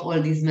stop all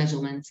these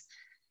measurements.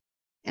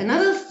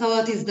 Another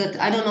thought is that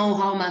I don't know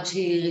how much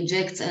he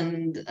rejects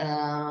and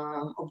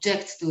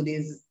objects to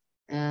these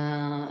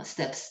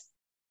steps.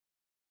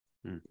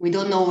 We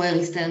don't know where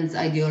he stands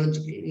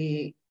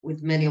ideologically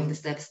with many of the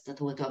steps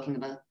that we're talking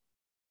about.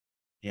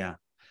 Yeah.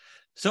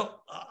 So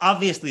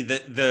obviously,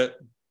 the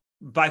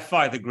by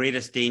far the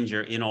greatest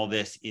danger in all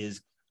this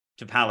is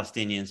to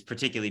Palestinians,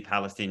 particularly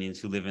Palestinians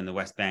who live in the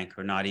West Bank,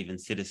 who are not even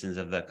citizens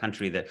of the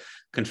country that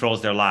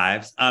controls their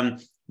lives.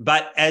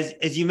 But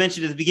as you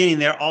mentioned at the beginning,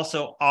 there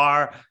also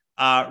are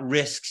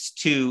risks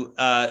to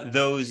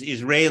those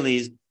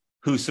Israelis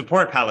who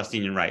support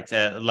Palestinian rights,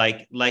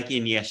 like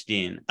in Yesh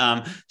Din.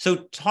 So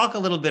talk a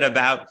little bit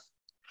about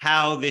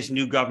how this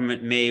new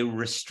government may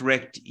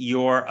restrict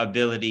your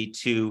ability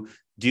to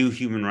do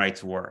human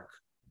rights work.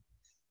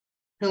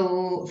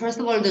 So first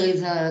of all, there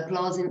is a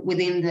clause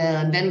within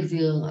the Ben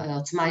Gvir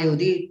Otzma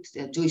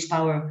Yehudit, Jewish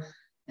Power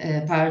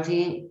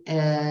party,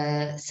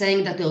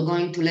 saying that they're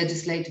going to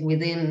legislate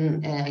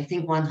within, I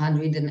think,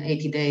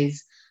 180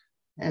 days,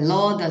 a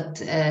law that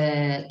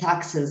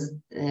taxes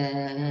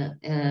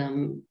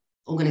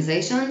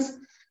organizations.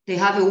 They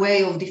have a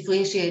way of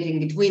differentiating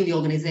between the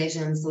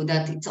organizations so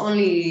that it's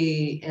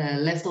only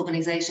left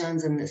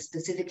organizations and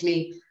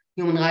specifically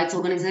human rights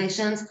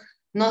organizations,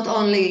 not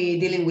only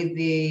dealing with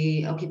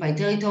the occupied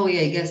territory,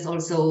 I guess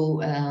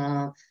also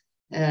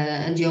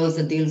NGOs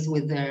that deals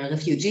with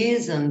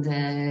refugees and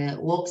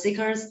work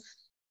seekers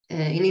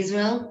in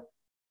Israel,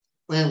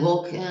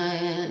 work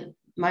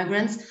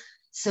migrants.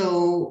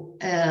 So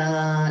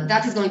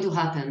that is going to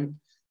happen.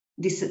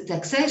 This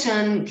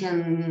taxation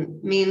can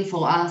mean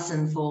for us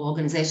and for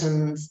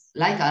organizations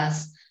like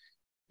us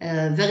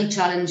a very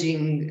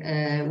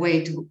challenging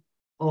way to,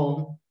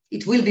 or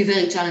it will be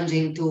very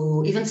challenging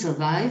to even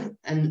survive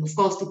and, of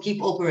course, to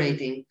keep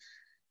operating.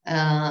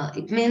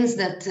 It means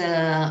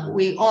that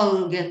we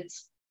all get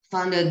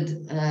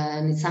funded,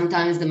 and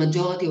sometimes the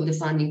majority of the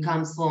funding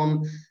comes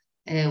from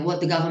what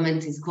the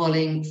government is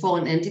calling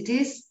foreign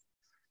entities,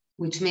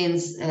 which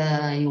means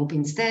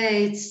European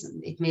states,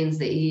 it means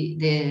the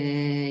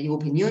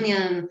European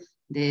Union,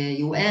 the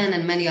UN,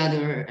 and many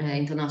other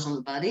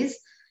international bodies.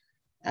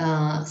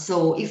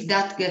 So if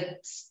that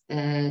gets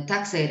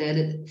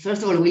taxated,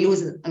 first of all, we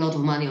lose a lot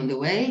of money on the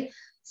way.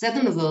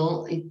 Second of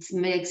all, it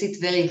makes it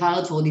very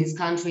hard for these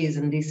countries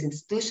and these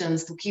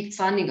institutions to keep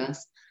funding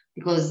us,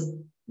 because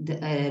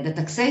the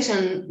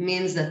taxation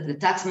means that the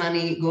tax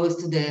money goes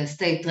to the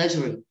state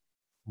treasury.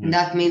 And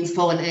that means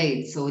foreign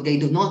aid. So they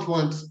do not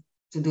want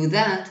to do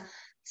that.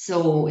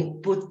 So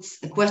it puts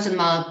a question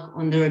mark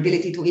on their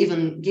ability to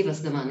even give us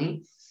the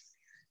money.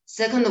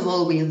 Second of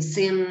all, we have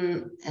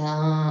seen,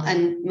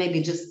 and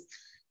maybe just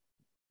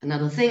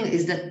another thing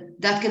is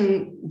that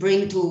can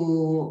bring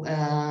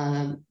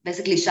to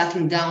basically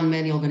shutting down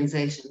many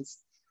organizations.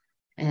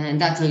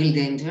 And that's a real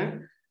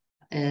danger.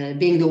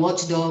 Being the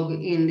watchdog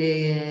in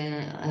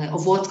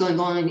of what's going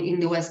on in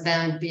the West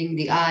Bank, being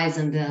the eyes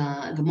and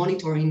the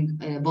monitoring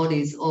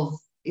bodies of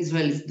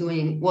Israel is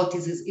doing, what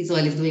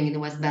Israel is doing in the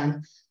West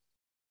Bank,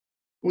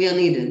 we are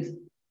needed.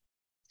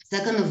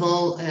 Second of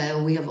all,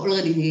 we have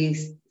already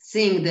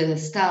seeing the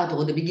start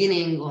or the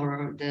beginning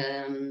or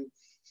the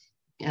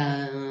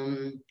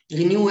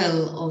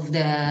renewal of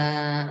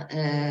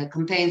the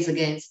campaigns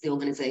against the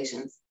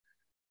organizations,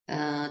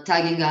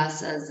 tagging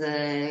us as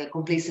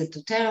complicit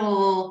to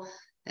terror,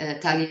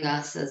 tagging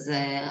us as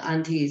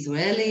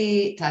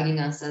anti-Israeli, tagging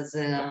us as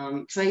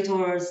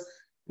traitors,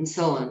 and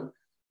so on.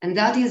 And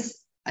that is,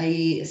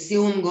 I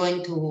assume,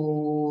 going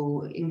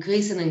to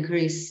increase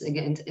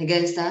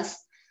against us.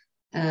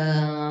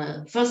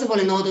 First of all,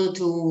 in order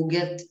to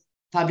get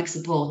public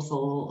support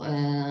for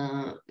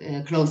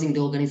closing the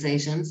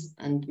organizations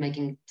and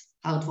making it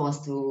hard for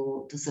us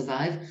to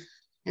survive.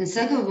 And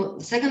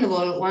second of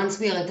all, once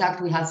we are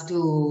attacked, we have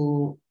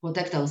to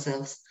protect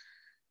ourselves.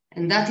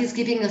 And that is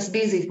keeping us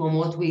busy from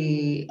what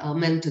we are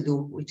meant to do,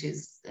 which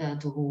is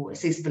to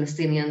assist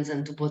Palestinians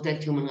and to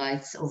protect human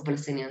rights of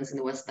Palestinians in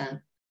the West Bank.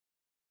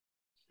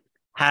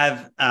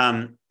 Have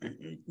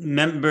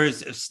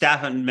members of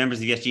staff and members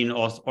of Yesh Din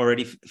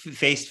already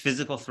faced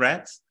physical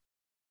threats?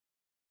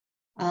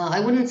 I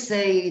wouldn't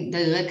say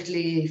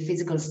directly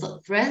physical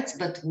threats,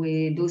 but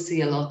we do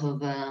see a lot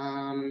of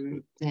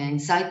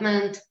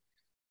incitement.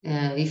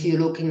 If you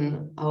look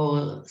in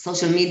our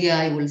social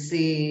media, you will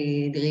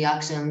see the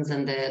reactions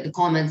and the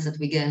comments that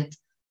we get.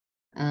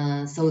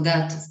 So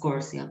that, of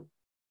course, yeah.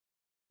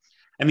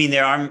 I mean,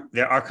 there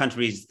are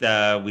countries,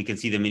 we can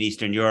see them in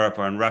Eastern Europe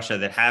or in Russia,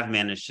 that have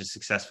managed to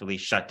successfully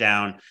shut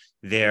down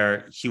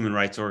their human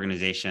rights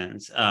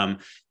organizations.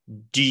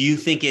 Do you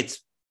think it's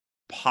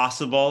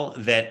possible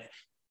that,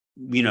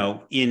 you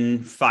know,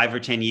 in 5 or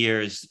 10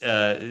 years,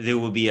 there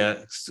will be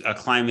a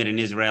climate in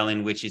Israel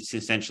in which it's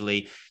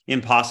essentially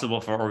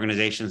impossible for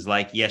organizations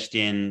like Yesh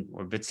Din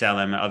or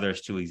B'Tselem and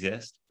others to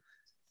exist?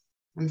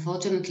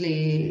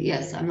 Unfortunately,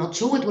 yes. I'm not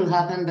sure what will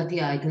happen, but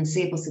yeah, I can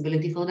see a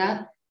possibility for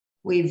that.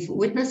 We've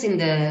witnessed in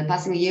the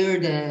passing year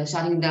the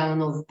shutting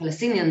down of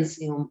Palestinians,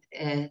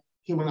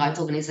 human rights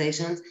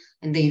organizations,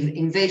 and the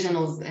invasion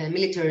of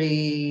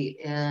military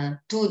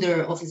to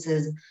their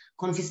offices,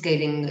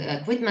 confiscating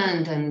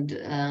equipment, and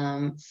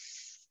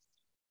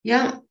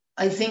yeah,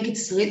 I think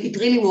it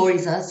really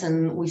worries us,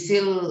 and we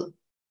feel.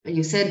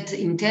 You said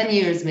in 10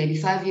 years, maybe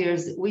 5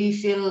 years, we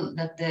feel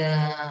that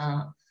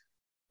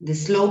the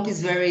slope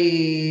is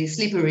very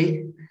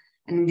slippery,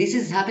 and this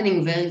is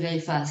happening very, very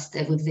fast.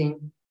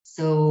 Everything.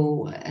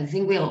 So I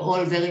think we are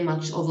all very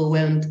much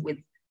overwhelmed with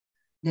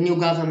the new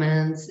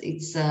government,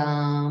 its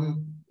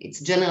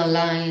general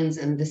lines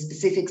and the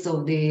specifics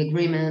of the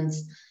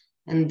agreements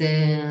and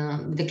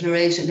the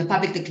declaration, the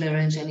public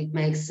declaration it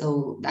makes.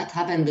 So that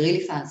happened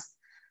really fast.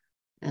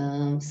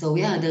 So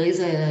yeah, there is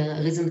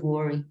a reason to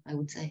worry, I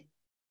would say.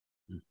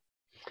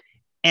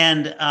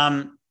 And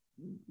I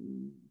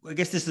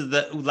guess this is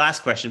the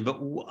last question, but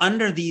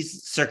under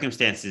these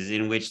circumstances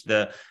in which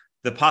the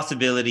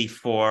possibility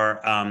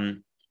for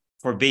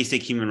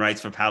basic human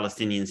rights for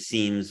Palestinians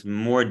seems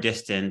more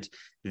distant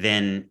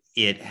than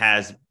it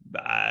has,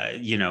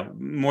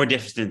 more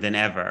distant than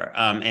ever,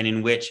 and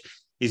in which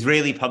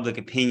Israeli public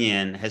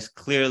opinion has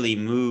clearly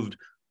moved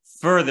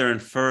further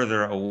and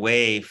further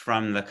away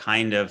from the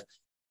kind of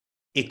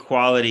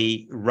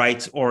equality,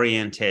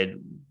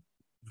 rights-oriented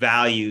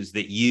values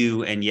that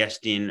you and Yesh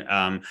Din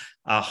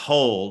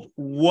hold.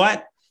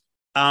 What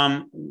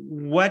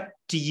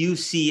do you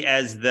see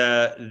as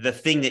the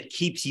thing that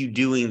keeps you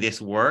doing this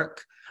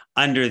work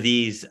under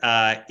these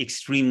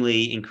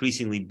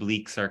increasingly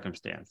bleak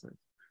circumstances?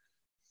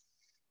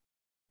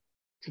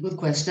 It's a good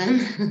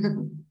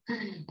question.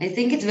 I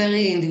think it's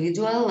very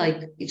individual.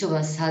 Like each of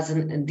us has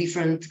a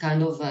different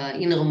kind of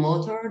inner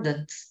motor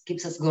that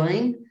keeps us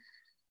going.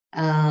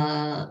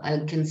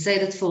 I can say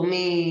that for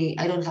me,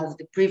 I don't have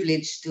the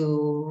privilege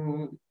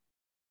to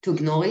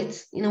ignore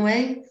it in a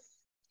way.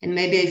 And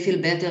maybe I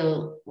feel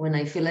better when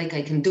I feel like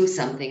I can do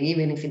something,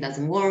 even if it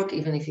doesn't work,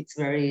 even if it's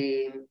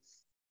very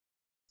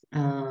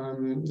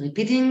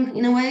repeating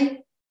in a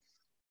way.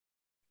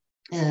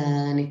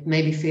 And it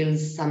maybe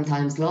feels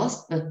sometimes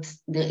lost, but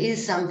there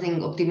is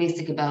something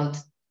optimistic about,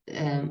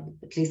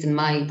 at least in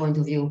my point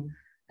of view,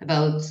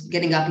 about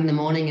getting up in the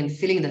morning and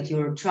feeling that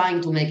you're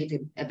trying to make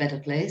it a better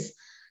place.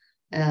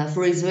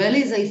 For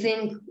Israelis, I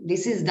think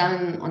this is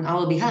done on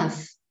our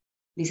behalf.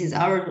 This is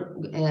our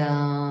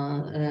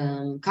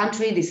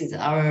country, this is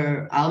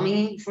our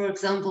army, for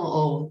example,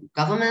 or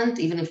government,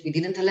 even if we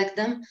didn't elect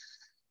them.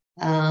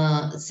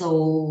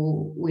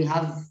 So we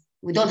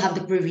don't have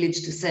the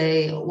privilege to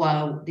say,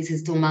 wow, this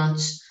is too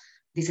much,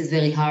 this is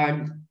very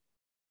hard,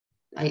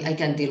 I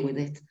can't deal with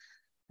it.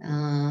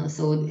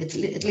 So at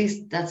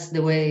least that's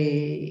the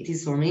way it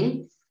is for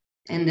me.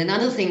 And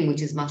another thing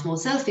which is much more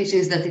selfish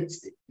is that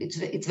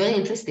it's very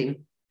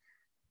interesting.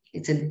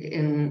 It's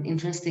an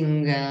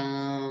interesting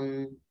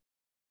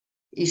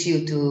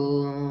issue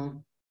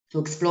to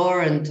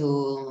explore and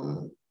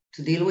to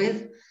deal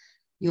with.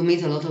 You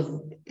meet a lot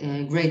of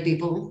great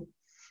people,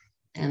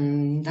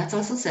 and that's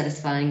also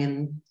satisfying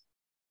and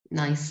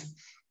nice.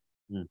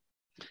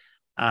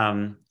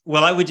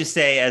 Well, I would just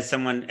say, as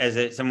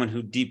someone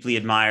who deeply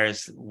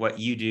admires what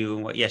you do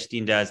and what Yesh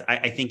Din does,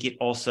 I think it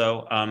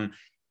also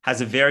has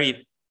a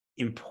very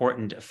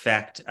important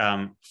effect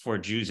for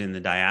Jews in the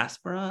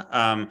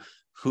diaspora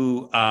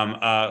who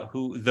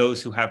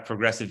those who have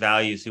progressive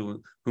values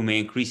who may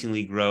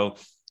increasingly grow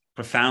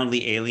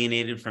profoundly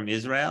alienated from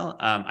Israel.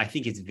 I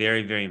think it's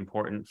very, very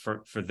important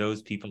for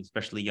those people,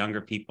 especially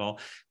younger people,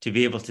 to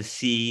be able to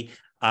see,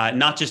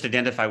 not just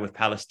identify with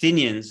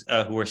Palestinians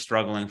who are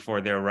struggling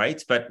for their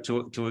rights, but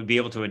to be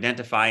able to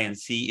identify and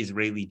see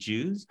Israeli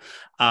Jews.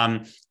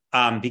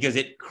 Because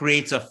it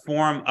creates a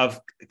form of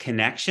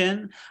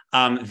connection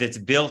that's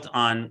built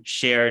on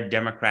shared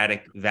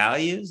democratic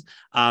values,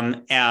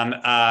 and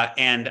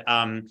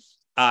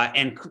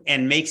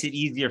makes it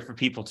easier for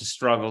people to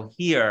struggle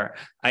here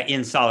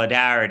in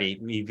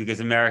solidarity.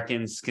 Because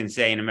Americans can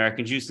say, and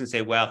American Jews can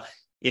say, well,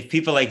 if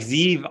people like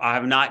Ziv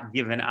have not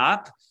given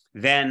up,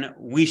 then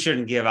we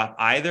shouldn't give up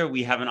either.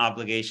 We have an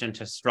obligation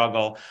to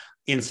struggle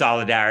in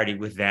solidarity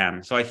with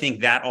them. So I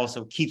think that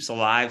also keeps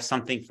alive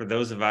something for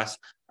those of us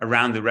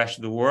around the rest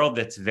of the world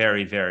that's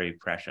very, very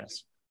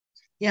precious.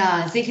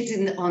 Yeah, I think it's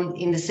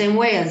in the same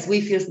way as we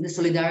feel the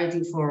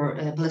solidarity for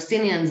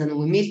Palestinians, and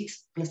we meet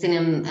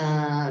Palestinian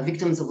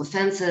victims of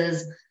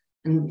offenses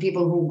and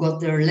people who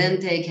got their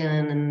land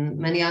taken and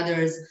many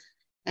others.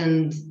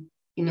 And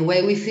in a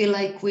way, we feel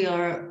like we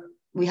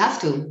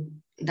have to.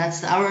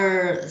 That's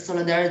our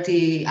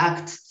solidarity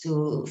act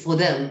for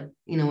them,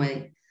 in a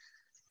way.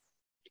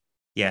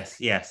 Yes.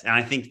 And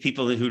I think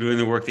people who are doing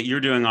the work that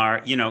you're doing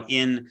are,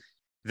 in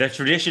the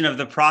tradition of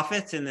the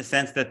prophets, in the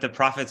sense that the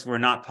prophets were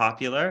not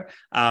popular,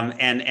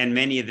 and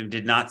many of them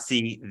did not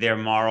see their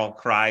moral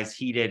cries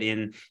heeded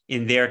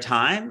in their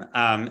time,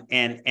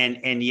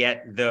 and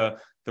yet the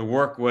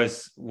work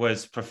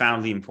was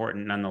profoundly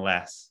important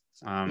nonetheless.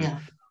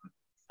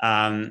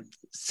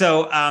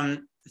 So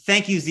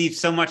thank you, Ziv,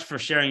 so much for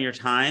sharing your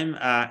time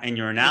and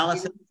your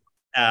analysis.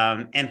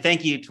 And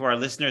thank you to our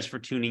listeners for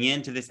tuning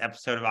in to this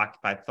episode of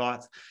Occupied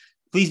Thoughts.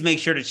 Please make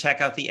sure to check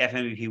out the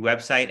FMVP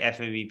website,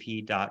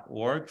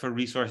 fmvp.org, for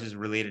resources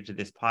related to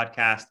this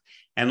podcast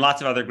and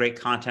lots of other great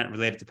content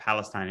related to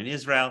Palestine and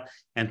Israel.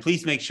 And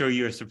please make sure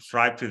you're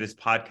subscribed to this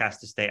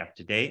podcast to stay up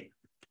to date.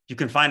 You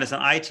can find us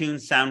on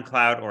iTunes,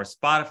 SoundCloud, or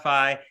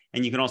Spotify.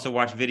 And you can also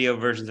watch video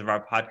versions of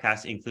our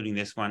podcast, including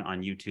this one,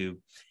 on YouTube.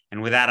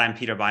 And with that, I'm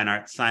Peter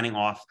Beinart, signing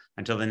off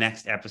until the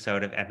next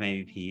episode of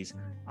FMVP's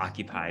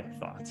Occupied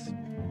Thoughts.